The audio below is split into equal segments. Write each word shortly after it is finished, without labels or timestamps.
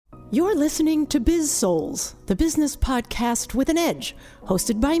You're listening to Biz-Souls, the business podcast with an edge,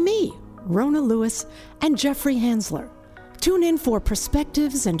 hosted by me, Rona Lewis, and Jeffrey Hansler. Tune in for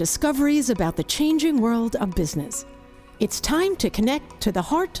perspectives and discoveries about the changing world of business. It's time to connect to the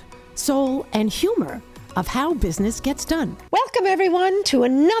heart, soul, and humor of how business gets done. Welcome, everyone, to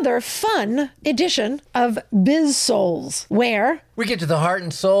another fun edition of Biz-Souls, where we get to the heart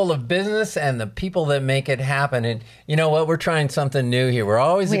and soul of business and the people that make it happen. And you know what? We're trying something new here. We're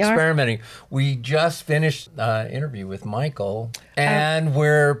always experimenting. We just finished an interview with Michael, and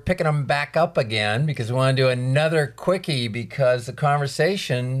we're picking them back up again because we want to do another quickie because the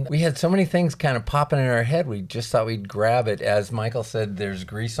conversation, we had so many things kind of popping in our head. We just thought we'd grab it. As Michael said, there's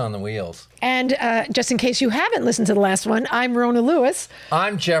grease on the wheels. And just in case you haven't listened to the last one, I'm Rona Lewis.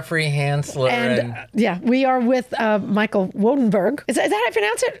 I'm Jeffrey Hansler. And we are with Michael Woudenberg. Is that how I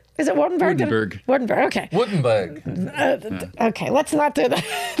pronounce it? Is it Woudenberg? Woudenberg, okay. Woudenberg. Okay, let's not do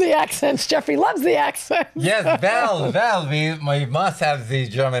the accents. Jeffrey loves the accent. Yes, Val, we must have the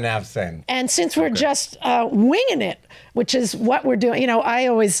German accent. And since we're just winging it, which is what we're doing, you know, I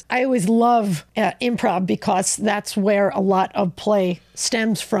always love improv because that's where a lot of play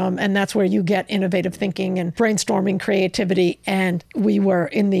stems from, and that's where you get innovative thinking and brainstorming, creativity. And we were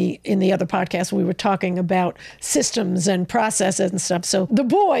in the other podcast, we were talking about systems and processes and stuff. So the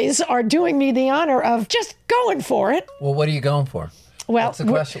boys are doing me the honor of just going for it. Well, what are you going for? Well,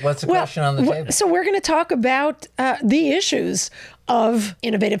 what's the question on the table? So we're going to talk about the issues of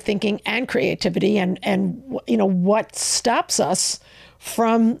innovative thinking and creativity, and you know what stops us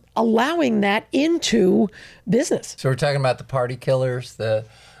from allowing that into business. So we're talking about the party killers, the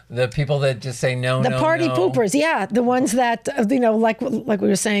people that just say no, the party poopers, yeah, the ones that like we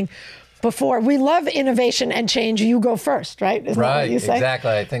were saying before. We love innovation and change. You go first, right? Isn't that what you say?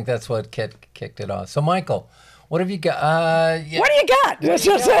 Exactly. I think that's what kicked it off. So Michael, what have you got? What do you got? What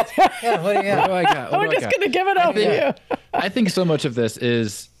do you got? What do I got? We're just going to give it over to you. I think so much of this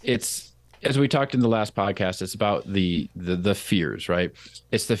it's as we talked in the last podcast, it's about the fears, right?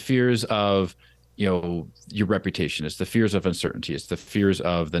 It's the fears of, your reputation. It's the fears of uncertainty. It's the fears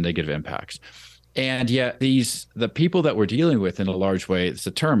of the negative impacts. And yet the people that we're dealing with in a large way, it's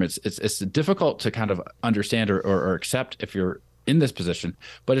a term, it's difficult to kind of understand or accept if you're in this position,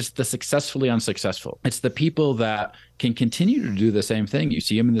 but it's the successfully unsuccessful. It's the people that can continue to do the same thing. You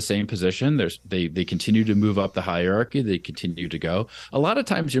see them in the same position. They continue to move up the hierarchy. They continue to go. A lot of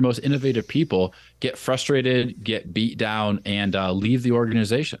times your most innovative people get frustrated, get beat down, and leave the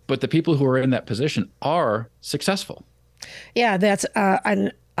organization. But the people who are in that position are successful. Yeah, that's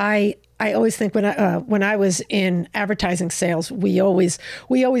I always think when I was in advertising sales, we always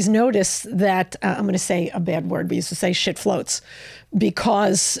noticed that I'm going to say a bad word. We used to say shit floats,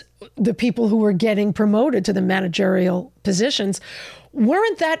 because the people who were getting promoted to the managerial positions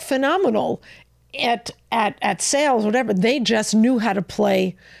weren't that phenomenal at sales, whatever. They just knew how to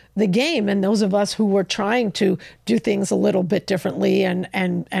play the game. And those of us who were trying to do things a little bit differently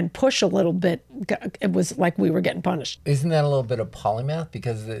and push a little bit, it was like we were getting punished. Isn't that a little bit of polymath?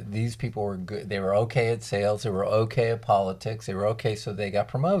 Because these people were good. They were okay at sales. They were okay at politics. They were okay, so they got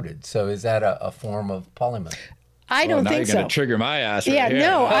promoted. So is that a form of polymath? I don't think so. Now you're going to trigger my ass. Yeah, right here.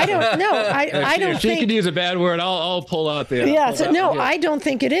 no, I don't. No, I don't think. If she could use a bad word, I'll pull out the. Yeah, I don't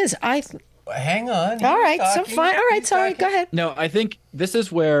think it is. Hang on. All right, so fine. All right, sorry, go ahead. No, I think this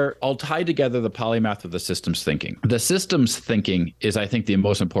is where I'll tie together the polymath with the systems thinking. The systems thinking is, I think, the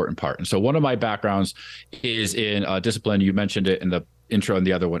most important part. And so one of my backgrounds is in discipline. You mentioned it in the intro and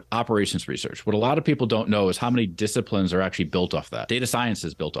the other one, operations research. What a lot of people don't know is how many disciplines are actually built off that. Data science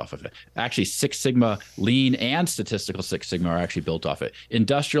is built off of it. Actually, Six Sigma, Lean, and Statistical Six Sigma are actually built off it.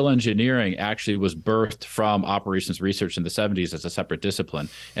 Industrial engineering actually was birthed from operations research in the 70s as a separate discipline.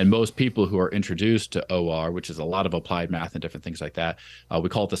 And most people who are introduced to OR, which is a lot of applied math and different things like that, we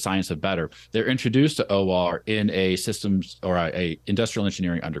call it the science of better. They're introduced to OR in a systems or a industrial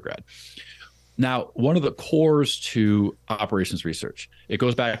engineering undergrad. Now, one of the cores to operations research, it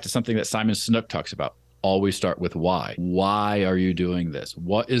goes back to something that Simon Sinek talks about. Always start with why. Why are you doing this?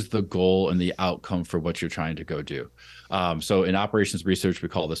 What is the goal and the outcome for what you're trying to go do? So in operations research, we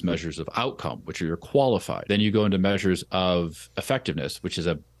call this measures of outcome, which are your qualified. Then you go into measures of effectiveness, which is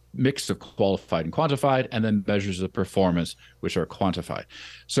a mix of qualified and quantified, and then measures of performance, which are quantified.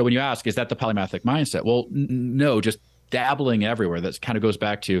 So when you ask, is that the polymathic mindset? Well, no, just dabbling everywhere. That kind of goes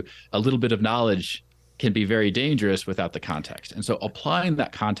back to a little bit of knowledge can be very dangerous without the context. And so applying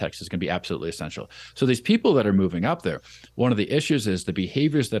that context is going to be absolutely essential. So these people that are moving up there, one of the issues is the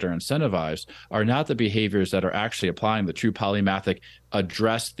behaviors that are incentivized are not the behaviors that are actually applying the true polymathic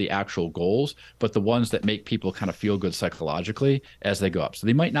address the actual goals, but the ones that make people kind of feel good psychologically as they go up. So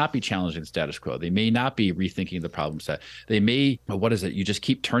they might not be challenging the status quo. They may not be rethinking the problem set. They may, what is it? You just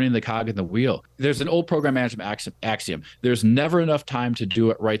keep turning the cog in the wheel. There's an old program management axiom. There's never enough time to do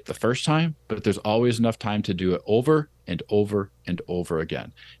it right the first time, but there's always enough time to do it over and over and over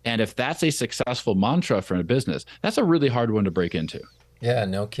again. And if that's a successful mantra for a business, that's a really hard one to break into. Yeah,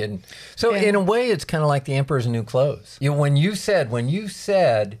 no kidding. So in a way, it's kind of like the emperor's new clothes. When you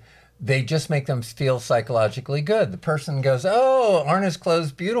said they just make them feel psychologically good. The person goes, oh, aren't his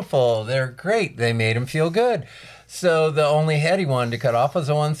clothes beautiful? They're great. They made him feel good. So the only head he wanted to cut off was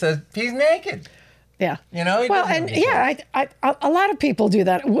the one that says, he's naked. Yeah. Well, and a lot of people do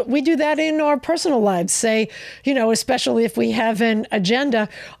that. We do that in our personal lives. Say, especially if we have an agenda.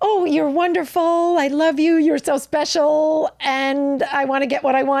 Oh, you're wonderful. I love you. You're so special. And I want to get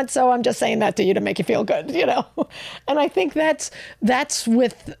what I want. So I'm just saying that to you to make you feel good, And I think that's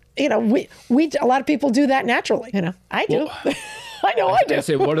with, we a lot of people do that naturally. I do. Well, I know I do. I'd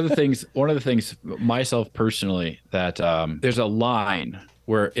say one of the things myself personally that there's a line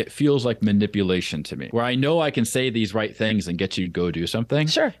where it feels like manipulation to me, where I know I can say these right things and get you to go do something.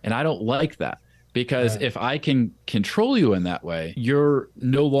 Sure. And I don't like that, because if I can control you in that way, you're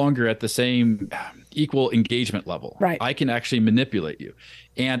no longer at the same equal engagement level. Right. I can actually manipulate you.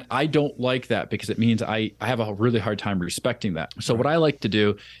 And I don't like that, because it means I have a really hard time respecting that. So what I like to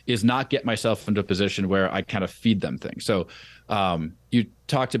do is not get myself into a position where I kind of feed them things. So you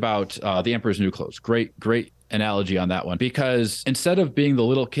talked about the Emperor's New Clothes. Great analogy on that one, because instead of being the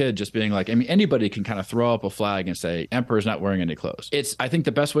little kid just being like, anybody can kind of throw up a flag and say Emperor's not wearing any clothes. I think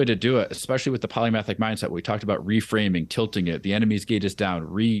the best way to do it, especially with the polymathic mindset, we talked about reframing, tilting it, the enemy's gate is down,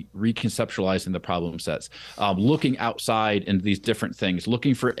 reconceptualizing the problem sets, looking outside into these different things,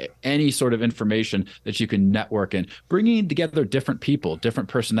 looking for any sort of information that you can network in, bringing together different people, different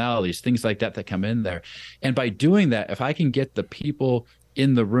personalities, things like that come in there. And by doing that, if I can get the people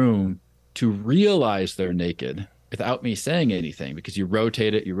in the room to realize they're naked without me saying anything, because you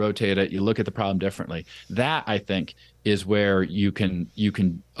rotate it, you look at the problem differently. That, I think, is where you can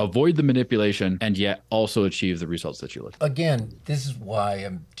avoid the manipulation and yet also achieve the results that you look for. Again, this is why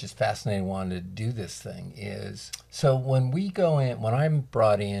I'm just fascinated wanting to do this thing is, so when I'm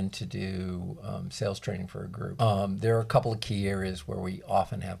brought in to do sales training for a group, there are a couple of key areas where we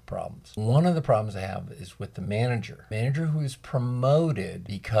often have problems. One of the problems I have is with the manager who is promoted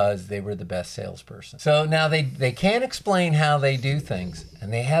because they were the best salesperson. So now they can't explain how they do things,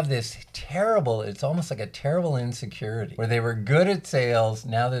 and they have this terrible, it's almost like a terrible insecurity where they were good at sales,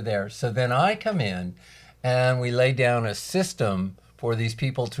 now they're there. So then I come in and we lay down a system for these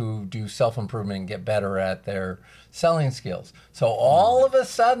people to do self-improvement and get better at their selling skills. So all of a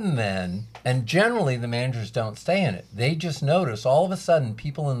sudden then, and generally the managers don't stay in it, they just notice all of a sudden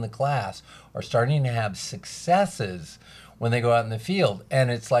people in the class are starting to have successes when they go out in the field. And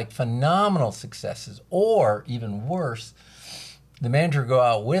it's like phenomenal successes, or even worse, the manager go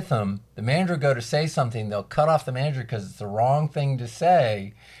out with them, the manager go to say something, they'll cut off the manager because it's the wrong thing to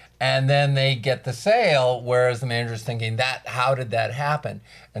say, and then they get the sale, whereas the manager's thinking, how did that happen?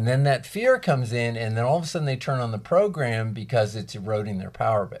 And then that fear comes in, and then all of a sudden they turn on the program because it's eroding their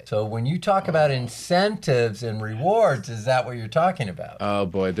power base. So when you talk about incentives and rewards, is that what you're talking about? Oh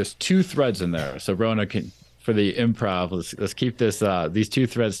boy, there's two threads in there. So Rona can... For the improv, let's keep these two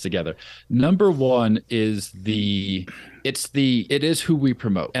threads together. Number one is it is who we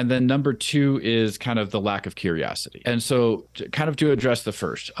promote. And then number two is kind of the lack of curiosity. And so to address the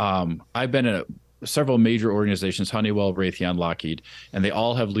first, I've been in several major organizations, Honeywell, Raytheon, Lockheed, and they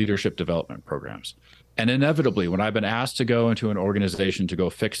all have leadership development programs. And inevitably, when I've been asked to go into an organization to go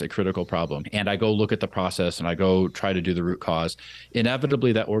fix a critical problem, and I go look at the process and I go try to do the root cause,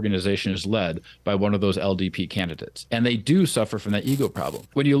 inevitably that organization is led by one of those LDP candidates. And they do suffer from that ego problem.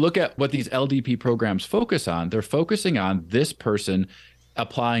 When you look at what these LDP programs focus on, they're focusing on this person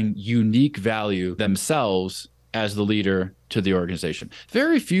applying unique value themselves as the leader to the organization.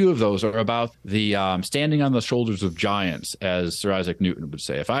 Very few of those are about the standing on the shoulders of giants, as Sir Isaac Newton would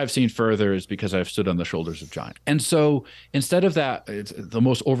say. If I've seen further, it's because I've stood on the shoulders of giants. And so instead of that, it's the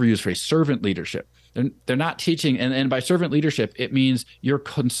most overused phrase, servant leadership. They're not teaching, and by servant leadership, it means you're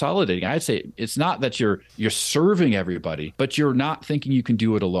consolidating. I'd say it's not that you're serving everybody, but you're not thinking you can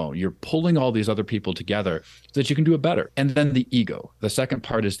do it alone. You're pulling all these other people together so that you can do it better. And then the ego. The second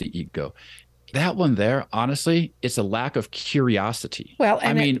part is the ego. That one there, honestly, it's a lack of curiosity. Well,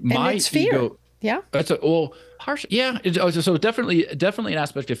 and my it's fear. ego. Yeah. Harsh. Yeah. So definitely an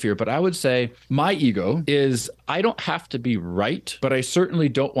aspect of fear. But I would say my ego is I don't have to be right, but I certainly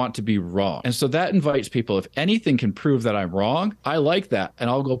don't want to be wrong. And so that invites people, if anything can prove that I'm wrong, I like that. And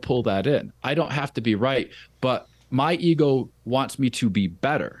I'll go pull that in. I don't have to be right, but my ego wants me to be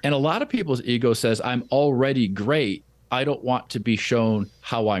better. And a lot of people's ego says, I'm already great. I don't want to be shown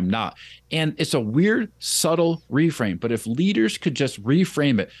how I'm not. And it's a weird, subtle reframe. But if leaders could just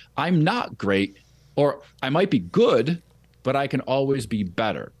reframe it, I'm not great, or I might be good, but I can always be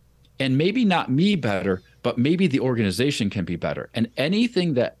better. And maybe not me better, but maybe the organization can be better. And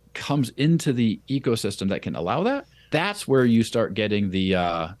anything that comes into the ecosystem that can allow that, that's where you start getting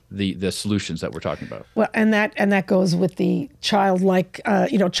the solutions that we're talking about. Well, and that goes with the childlike,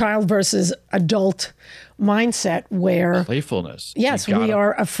 child versus adult mindset, where playfulness. Yes, we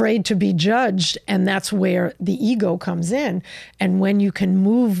are afraid to be judged, and that's where the ego comes in. And when you can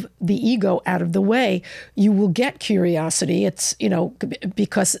move the ego out of the way, you will get curiosity. It's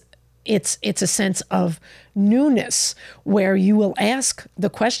because it's a sense of newness where you will ask the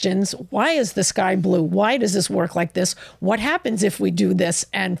questions: why is the sky blue? Why does this work like this? What happens if we do this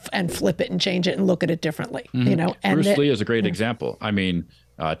and flip it and change it and look at it differently? And Bruce Lee is a great example. I mean,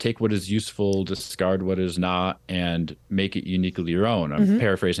 take what is useful, discard what is not, and make it uniquely your own. I'm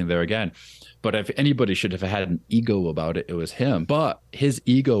paraphrasing there again. But if anybody should have had an ego about it, it was him. But his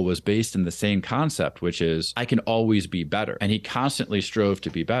ego was based in the same concept, which is I can always be better. And he constantly strove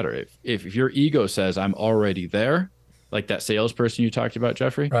to be better. If your ego says I'm already there, like that salesperson you talked about,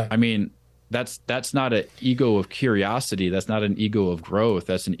 Jeffrey, right. I mean, that's not an ego of curiosity. That's not an ego of growth.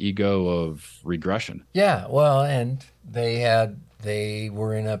 That's an ego of regression. Yeah, well, and they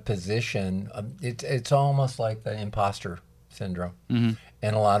were in a position, it's almost like the imposter syndrome.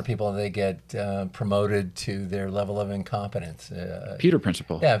 And a lot of people, they get promoted to their level of incompetence. Peter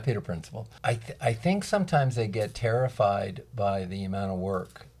principle. Yeah, Peter principle. I think sometimes they get terrified by the amount of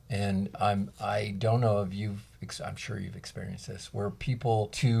work. And I don't know if I'm sure you've experienced this, where people,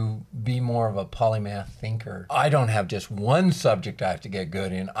 to be more of a polymath thinker, I don't have just one subject I have to get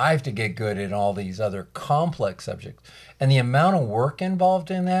good in. I have to get good in all these other complex subjects. And the amount of work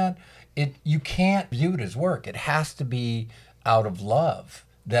involved in that, you can't view it as work. It has to be out of love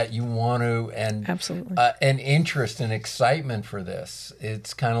that you want to, and absolutely an interest and excitement for this.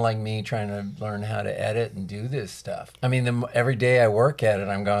 It's kind of like me trying to learn how to edit and do this stuff. I mean, every day I work at it,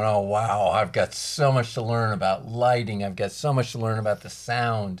 I'm going, oh wow, I've got so much to learn about lighting. I've got so much to learn about the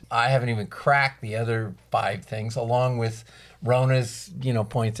sound. I haven't even cracked the other 5 things, along with Rona's,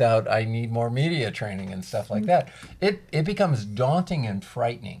 points out I need more media training and stuff like that. It becomes daunting and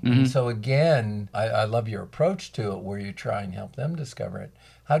frightening. And so again, I love your approach to it, where you try and help them discover it.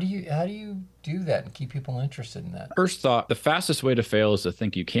 How do you do that and keep people interested in that? First thought, the fastest way to fail is to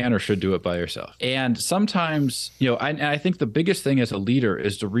think you can or should do it by yourself. And sometimes, I think the biggest thing as a leader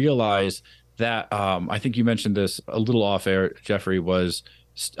is to realize that, I think you mentioned this a little off air, Jeffrey, was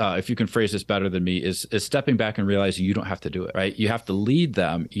if you can phrase this better than me, is stepping back and realizing you don't have to do it, right? You have to lead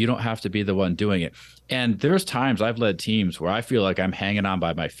them. You don't have to be the one doing it. And there's times I've led teams where I feel like I'm hanging on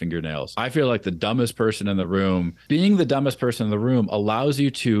by my fingernails. I feel like the dumbest person in the room. Being the dumbest person in the room allows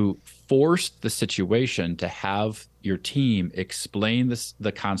you to force the situation to have your team explain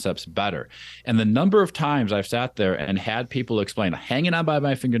the concepts better. And the number of times I've sat there and had people explain, hanging on by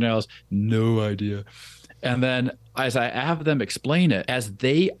my fingernails, no idea. And then as I have them explain it, as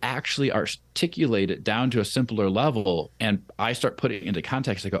they actually articulate it down to a simpler level, and I start putting it into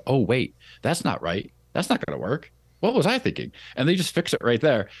context, I go, oh, wait, that's not right. That's not going to work. What was I thinking? And they just fix it right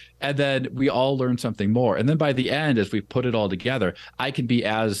there. And then we all learn something more. And then by the end, as we put it all together, I can be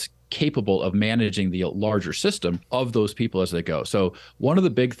as capable of managing the larger system of those people as they go. So one of the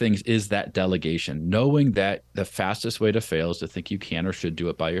big things is that delegation, knowing that the fastest way to fail is to think you can or should do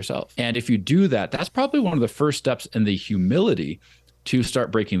it by yourself. And if you do that, that's probably one of the first steps in the humility to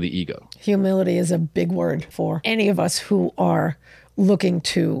start breaking the ego. Humility is a big word for any of us who are looking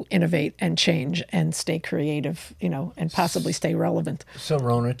to innovate and change and stay creative, and possibly stay relevant. So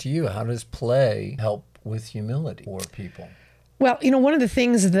Rona, to you, how does play help with humility for people? Well, one of the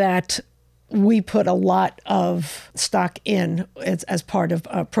things that we put a lot of stock in as part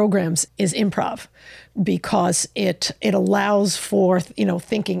of programs is improv, because it allows for,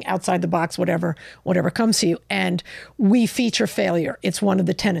 thinking outside the box, whatever comes to you. And we feature failure. It's one of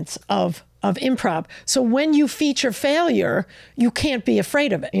the tenets of improv. So when you feature failure, you can't be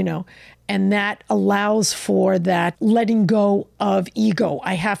afraid of it, And that allows for that letting go of ego.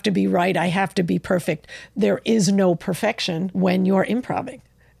 I have to be right. I have to be perfect. There is no perfection when you're improving.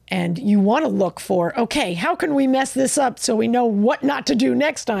 And you want to look for, okay, how can we mess this up so we know what not to do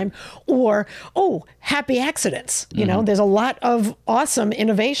next time? Or, oh, happy accidents. You know, there's a lot of awesome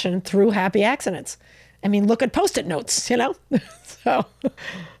innovation through happy accidents. I mean, look at Post-it notes, you know? So.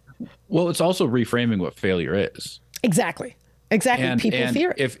 Well, it's also reframing what failure is. Exactly. People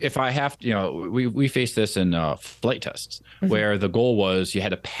fear it. If I have to, you know, we face this in flight tests where the goal was you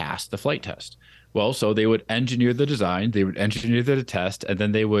had to pass the flight test. Well, so they would engineer the design, they would engineer the test, and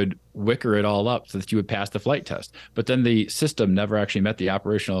then they would wicker it all up so that you would pass the flight test. But then the system never actually met the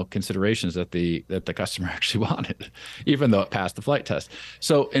operational considerations that the customer actually wanted, even though it passed the flight test.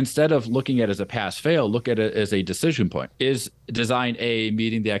 So instead of looking at it as a pass-fail, look at it as a decision point. Is design A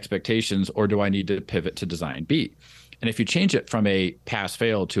meeting the expectations, or do I need to pivot to design B? And if you change it from a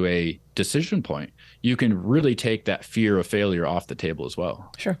pass-fail to a decision point, you can really take that fear of failure off the table as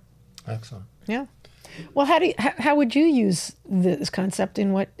well. Sure. Excellent. Yeah. Well, how would you use this concept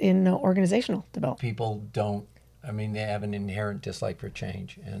in organizational development? People don't. I mean, they have an inherent dislike for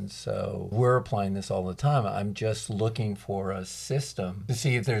change, and so we're applying this all the time. I'm just looking for a system to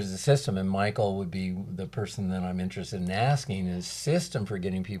see if there's a system, and Michael would be the person that I'm interested in asking is system for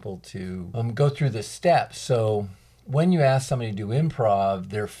getting people to go through the steps. So when you ask somebody to do improv,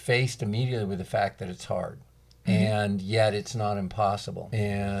 they're faced immediately with the fact that it's hard. And yet it's not impossible.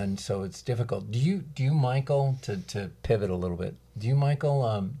 And so it's difficult. Do you Michael, to pivot a little bit, do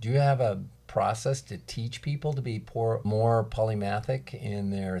you have a process to teach people to be more polymathic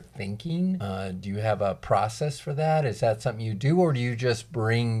in their thinking? Do you have a process for that? Is that something you do, or do you just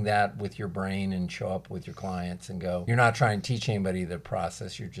bring that with your brain and show up with your clients and go, you're not trying to teach anybody the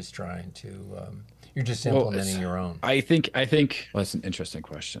process, you're just trying to, you're just implementing your own? I think well, that's an interesting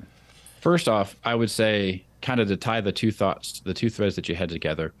question. First off, I would say, kind of to tie the two threads that you had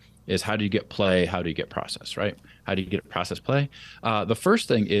together, is how do you get play, how do you get process, right? How do you get process play? The first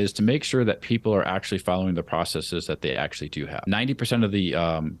thing is to make sure that people are actually following the processes that they actually do have. 90% of the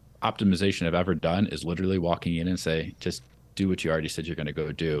optimization I've ever done is literally walking in and say, just do what you already said you're going to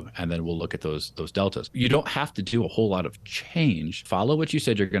go do, and then we'll look at those deltas. You don't have to do a whole lot of change. Follow what you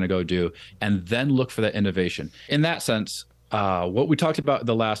said you're going to go do, and then look for that innovation. In that sense, what we talked about in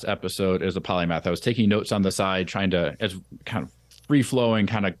the last episode is a polymath. I was taking notes on the side, trying to, as kind of free-flowing,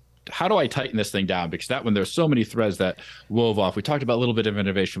 kind of, how do I tighten this thing down? Because that one, there's so many threads that wove off. We talked about a little bit of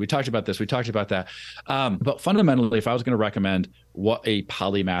innovation. We talked about this. We talked about that. But fundamentally, if I was going to recommend what a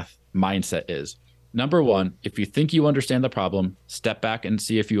polymath mindset is, number one, if you think you understand the problem, step back and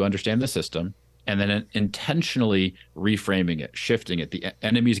see if you understand the system. And then intentionally reframing it, shifting it. The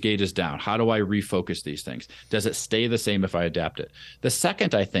enemy's gate is down. How do I refocus these things? Does it stay the same if I adapt it? The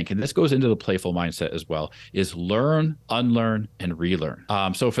second, I think, and this goes into the playful mindset as well, is learn, unlearn, and relearn.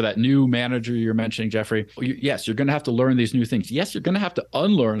 So for that new manager you're mentioning, Jeffrey, yes, you're going to have to learn these new things. Yes, you're going to have to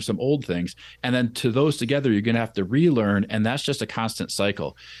unlearn some old things. And then to those together, you're going to have to relearn. And that's just a constant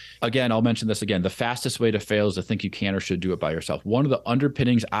cycle. Again, I'll mention this again. The fastest way to fail is to think you can or should do it by yourself. One of the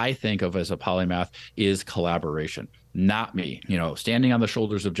underpinnings I think of as a polymath is collaboration. Not me, standing on the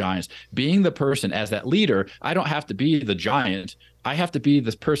shoulders of giants, being the person as that leader. I don't have to be the giant. I have to be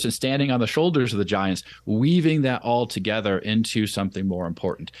this person standing on the shoulders of the giants, weaving that all together into something more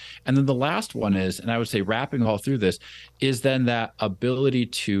important. And then the last one is, and I would say wrapping all through this, is then that ability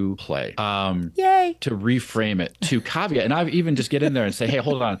to play, Yay. To reframe it, to caveat. And I've even just get in there and say, hey,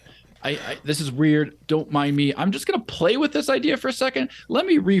 hold on. This is weird. Don't mind me. I'm just going to play with this idea for a second. Let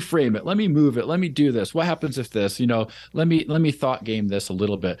me reframe it. Let me move it. Let me do this. What happens if this, let me thought game this a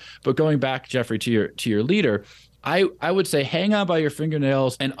little bit. But going back, Jeffrey, to your leader, I would say hang on by your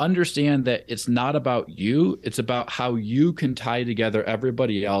fingernails and understand that it's not about you. It's about how you can tie together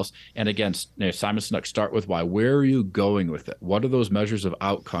everybody else. And again, Simon Sinek, start with why. Where are you going with it? What are those measures of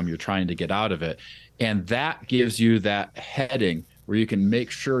outcome you're trying to get out of it? And that gives you that heading where you can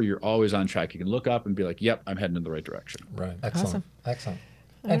make sure you're always on track. You can look up and be like, yep, I'm heading in the right direction. Right. Excellent. Awesome. Excellent.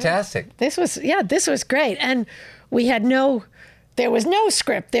 Fantastic. This was great. And there was no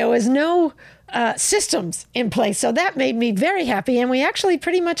script. There was no systems in place. So that made me very happy. And we actually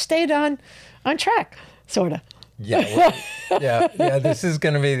pretty much stayed on track, sort of. Yeah. Yeah. This is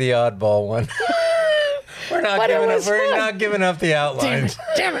going to be the oddball one. We're not giving up the outline.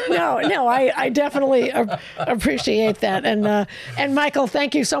 Damn it. No, I definitely appreciate that. And Michael,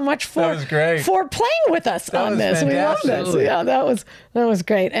 thank you so much for playing with us on this. Fantastic. We love this. Yeah, that was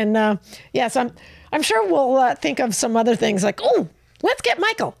great. And yes, I'm sure we'll think of some other things like, oh, let's get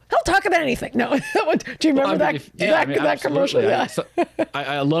Michael. He'll talk about anything. No, do you remember that commercial? Yeah.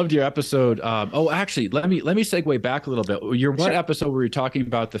 I loved your episode. Actually, let me segue back a little bit. Your one episode where you're talking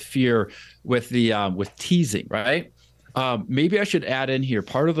about the fear with the with teasing, right? Maybe I should add in here,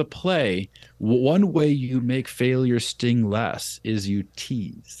 part of the play, one way you make failure sting less is you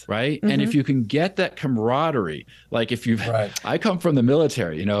tease, right? Mm-hmm. And if you can get that camaraderie, like if you've, I come from the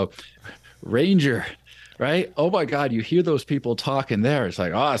military, Ranger, right? Oh my God, you hear those people talking there. It's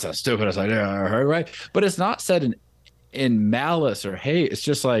like, oh, that's so stupid. It's like, right? But it's not said in malice or hate. It's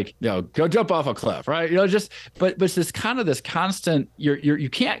just like, go jump off a cliff, right? But it's this kind of this constant, you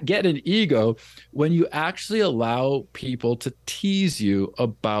can't get an ego when you actually allow people to tease you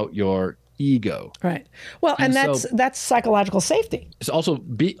about your ego. Right. Well, and that's psychological safety. It's also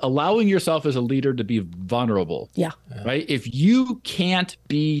allowing yourself as a leader to be vulnerable. Yeah. Right. If you can't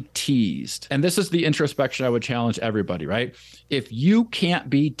be teased, and this is the introspection I would challenge everybody, right? If you can't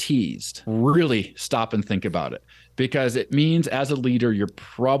be teased, really stop and think about it. Because it means as a leader, you're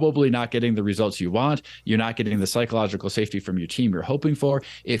probably not getting the results you want. You're not getting the psychological safety from your team you're hoping for.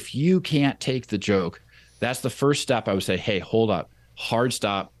 If you can't take the joke, that's the first step. I would say, hey, hold up, hard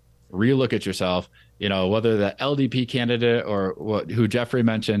stop, relook at yourself, whether the LDP candidate or who Jeffrey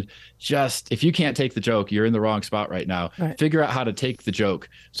mentioned, just if you can't take the joke, you're in the wrong spot right now. Right. Figure out how to take the joke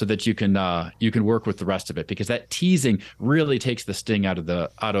so that you can work with the rest of it, because that teasing really takes the sting out of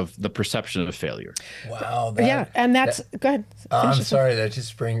the perception of failure. Wow. And go ahead. I'm sorry. That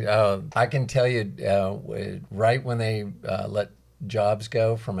just brings. I can tell you, right when they let Jobs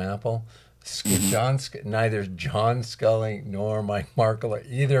go from Apple. Neither John Scully nor Mike Markle, or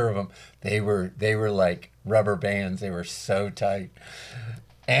either of them, they were like rubber bands. They were so tight.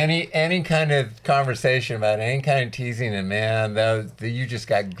 Any kind of conversation about any kind of teasing, and man, you just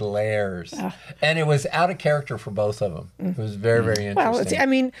got glares, and it was out of character for both of them. It was very, very interesting.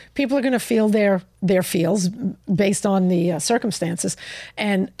 Well, people are going to feel their feels based on the circumstances,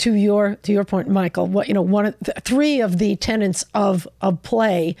 and to your point, Michael, three of the tenets of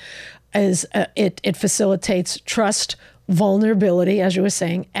play is it facilitates trust, vulnerability, as you were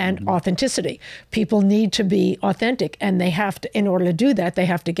saying, and authenticity. People need to be authentic, and they have to, in order to do that, they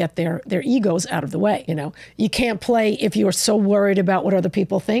have to get their egos out of the way. You can't play if you're so worried about what other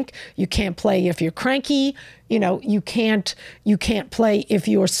people think. You can't play if you're cranky. You can't play if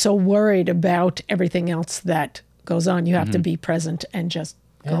you're so worried about everything else that goes on. You have to be present and just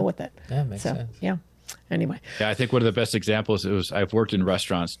go with it. Yeah, makes sense. Yeah. Anyway. Yeah, I think one of the best examples I've worked in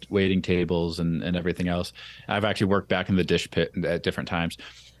restaurants, waiting tables and everything else. I've actually worked back in the dish pit at different times.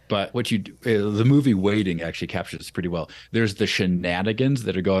 But the movie Waiting actually captures this pretty well. There's the shenanigans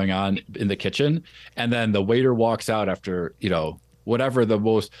that are going on in the kitchen, and then the waiter walks out after, whatever the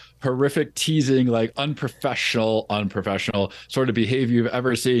most horrific teasing, like unprofessional sort of behavior you've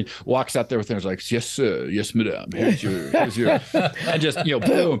ever seen, walks out there with things like, yes, sir, yes, madam, here's your, and just,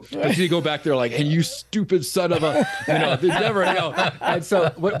 boom. But you go back there like, and you stupid son of a, there's never, And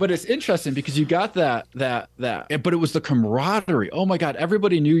so, but it's interesting because you got that, but it was the camaraderie. Oh my God,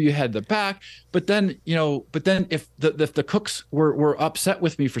 everybody knew you had the back. But then, if the cooks were upset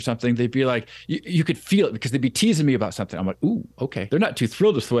with me for something, they'd be like, you could feel it because they'd be teasing me about something. I'm like, ooh, okay. They're not too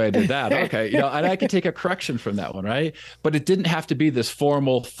thrilled with the way I did that. Okay. And I could take a correction from that one. Right. But it didn't have to be this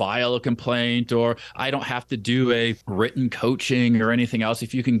formal file a complaint, or I don't have to do a written coaching or anything else.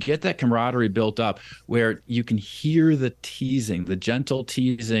 If you can get that camaraderie built up where you can hear the teasing, the gentle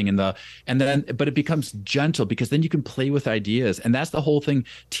teasing but it becomes gentle because then you can play with ideas. And that's the whole thing.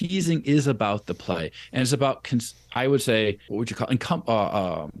 Teasing is about the play, and it's about, I would say, what would you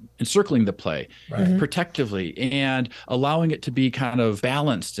call encircling the play protectively and allowing it to be kind of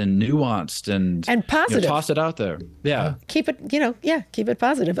balanced and nuanced and positive. Toss it out there. Yeah. Keep it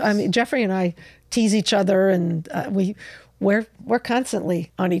positive. Jeffrey and I tease each other, and we're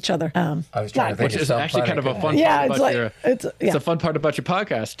constantly on each other. I was trying to think, which is actually kind of a fun part about it's a fun part about your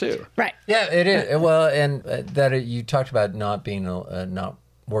podcast too. Right. Yeah, it is. Well, and you talked about not being not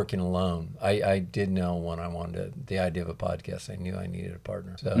working alone. I did know when I wanted the idea of a podcast, I knew I needed a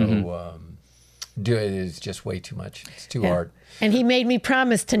partner. So do it is just way too much. It's too hard. And he made me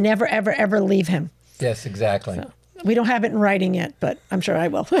promise to never, ever, ever leave him. Yes, exactly. So, we don't have it in writing yet, but I'm sure I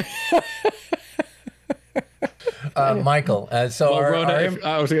will. Michael, I was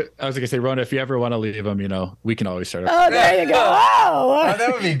going to say, Rona, if you ever want to leave him, we can always start. Oh, there you go. Oh,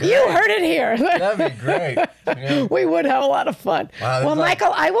 that would be great. You heard it here. That'd be great. Yeah. We would have a lot of fun. Wow, well,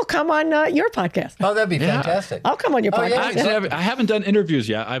 Michael, I will come on your podcast. Oh, that'd be fantastic. I'll come on your podcast. Actually, I haven't done interviews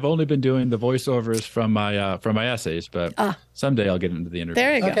yet. I've only been doing the voiceovers from my essays, but someday I'll get into the interview.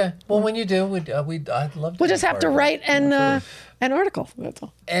 There you go. Okay. Well, when you do, I'd love to. We'll just have to write an article. That's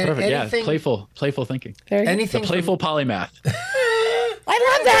all. Perfect. Yeah, playful thinking. Anything the playful polymath. I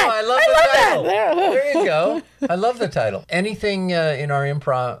love that. I love the title. There you go. I love the title. Anything in our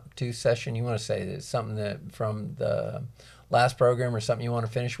impromptu session you want to say? Is something that from the last program or something you want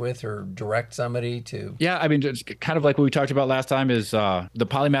to finish with or direct somebody to? Yeah, I mean, it's kind of like what we talked about last time is the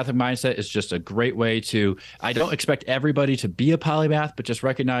polymathic mindset is just a great way to, I don't expect everybody to be a polymath, but just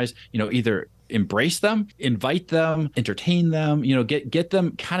recognize, either embrace them, invite them, entertain them, get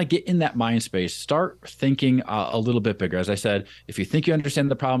them, kind of get in that mind space, start thinking a little bit bigger. As I said, if you think you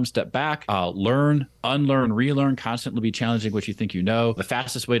understand the problem, step back, learn, unlearn, relearn, constantly be challenging what you think you know. The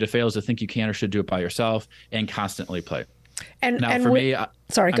fastest way to fail is to think you can or should do it by yourself, and constantly play. And Now, and for me,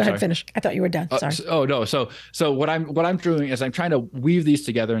 sorry, go ahead, finish. I thought you were done. Sorry. No. So what I'm doing is I'm trying to weave these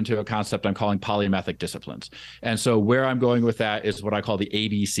together into a concept I'm calling polymathic disciplines. And so where I'm going with that is what I call the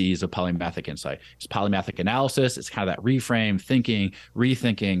ABCs of polymathic insight. It's polymathic analysis. It's kind of that reframe, thinking,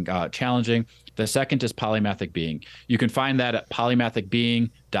 rethinking, challenging. The second is polymathic being. You can find that at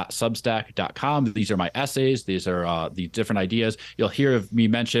polymathicbeing.substack.com. These are my essays. These are the different ideas. You'll hear of me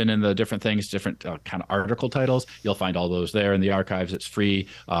mention in the different things, different kind of article titles. You'll find all those there in the archives. It's free.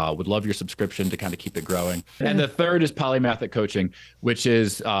 Would love your subscription to kind of keep it growing. And the third is polymathic coaching, which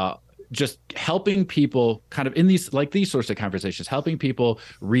is just helping people kind of in these sorts of conversations, helping people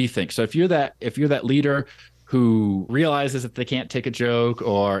rethink. So if you're that leader who realizes that they can't take a joke,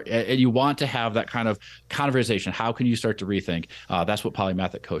 or you want to have that kind of conversation, how can you start to rethink? That's what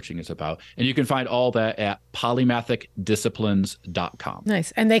polymathic coaching is about. And you can find all that at polymathicdisciplines.com.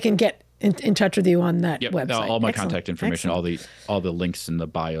 Nice. And they can get in touch with you on that website. All my contact information, all the links and the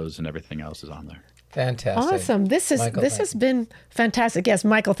bios and everything else is on there. Fantastic. Awesome. This has been fantastic. Yes,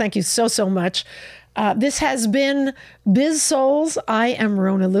 Michael, thank you so much. This has been Biz-Souls. I am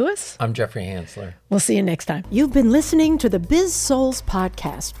Rona Lewis. I'm Jeffrey Hansler. We'll see you next time. You've been listening to the Biz-Souls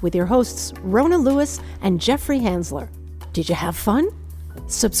podcast with your hosts, Rona Lewis and Jeffrey Hansler. Did you have fun?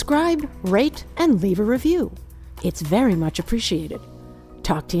 Subscribe, rate, and leave a review. It's very much appreciated.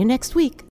 Talk to you next week.